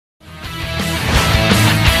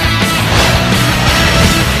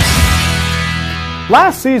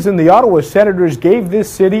Last season, the Ottawa Senators gave this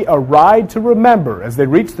city a ride to remember as they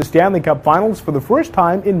reached the Stanley Cup Finals for the first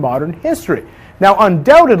time in modern history. Now,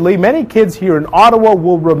 undoubtedly, many kids here in Ottawa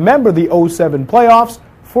will remember the '07 playoffs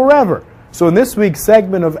forever. So in this week's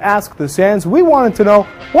segment of Ask the Sens, we wanted to know,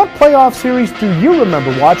 what playoff series do you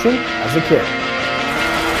remember watching as a kid?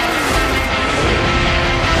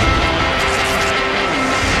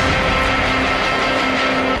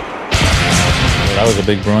 I was a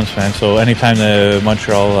big Bruins fan, so anytime the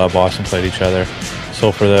Montreal, Boston played each other.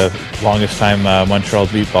 So for the longest time, Montreal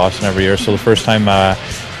beat Boston every year. So the first time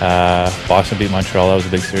Boston beat Montreal, that was a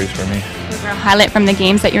big series for me. Was there a highlight from the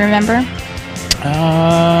games that you remember?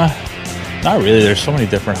 Not really. There's so many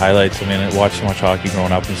different highlights. I mean, I watched so much hockey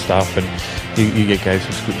growing up and stuff, and you get guys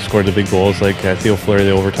who scored the big goals, like Theo Fleury,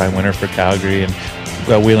 the overtime winner for Calgary,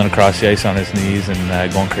 and wheeling across the ice on his knees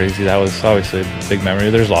and going crazy. That was obviously a big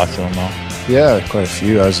memory. There's lots of them, though. Yeah, quite a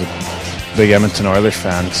few. I was a big Edmonton Oilers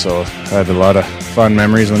fan, so I had a lot of fun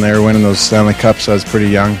memories when they were winning those Stanley Cups. I was pretty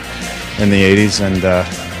young in the 80s, and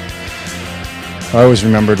I always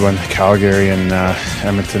remembered when Calgary and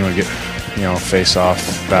Edmonton would get, face off,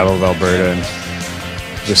 Battle of Alberta, and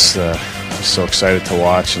just so excited to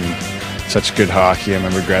watch, and such good hockey. I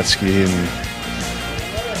remember Gretzky,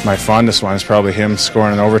 and my fondest one is probably him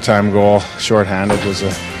scoring an overtime goal, shorthanded, was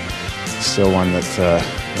still one that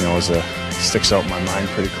sticks out in my mind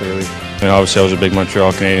pretty clearly. Obviously I was a big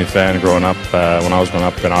Montreal Canadian fan growing up. When I was growing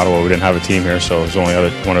up in Ottawa, we didn't have a team here, so it was only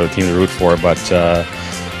one other team to root for. But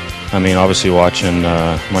obviously watching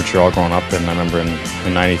Montreal growing up, and I remember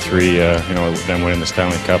in '93, them winning the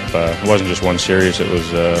Stanley Cup. It wasn't just one series; it was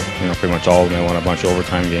pretty much all of them. They won a bunch of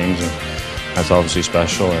overtime games, and that's obviously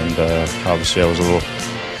special. And obviously I was a little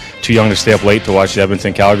too young to stay up late to watch the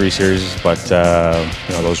Edmonton-Calgary series, but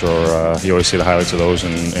those were, you always see the highlights of those,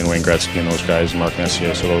 and Wayne Gretzky and those guys, Mark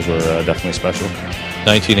Messier, so those were definitely special.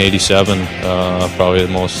 1987, probably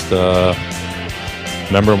the most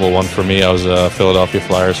memorable one for me. I was a Philadelphia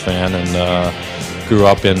Flyers fan and grew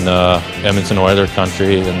up in Edmonton Oilers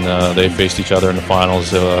country, and they faced each other in the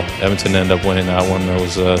finals. Edmonton ended up winning that one. It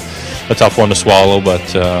was a tough one to swallow, but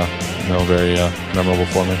very memorable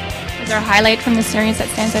for me. Is there a highlight from the series that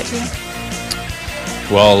stands out to you?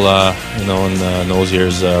 Well, in those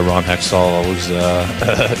years, Ron Hextall always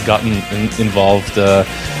gotten involved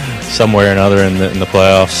somewhere or another in the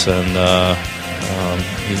playoffs, and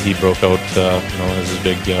he broke out. It was his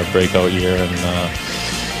big breakout year, and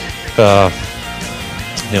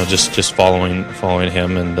just following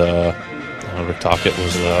him, and Rick Tocchet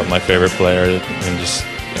was my favorite player, and just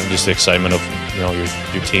the excitement of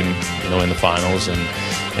your team in the finals, and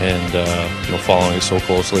following it so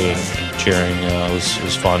closely and cheering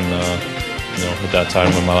was fun at that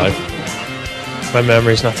time in my life. My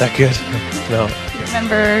memory's not that good. No. Do you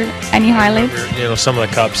remember any highlights? I remember, some of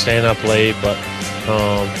the cups, staying up late, but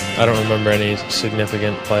I don't remember any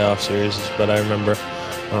significant playoff series. But I remember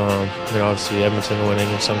obviously Edmonton winning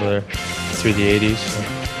in some of their through the 80s. So.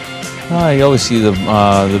 You always see the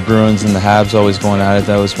Bruins and the Habs always going at it.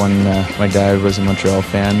 That was when my dad was a Montreal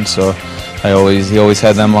fan, so he always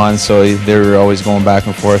had them on, so they were always going back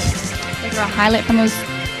and forth. Is there a highlight from those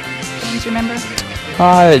games you remember?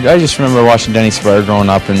 I just remember watching Denny Savard growing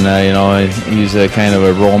up, and he's a kind of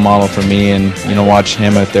a role model for me, and watching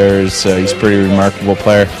him out there he's a pretty remarkable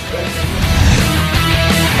player.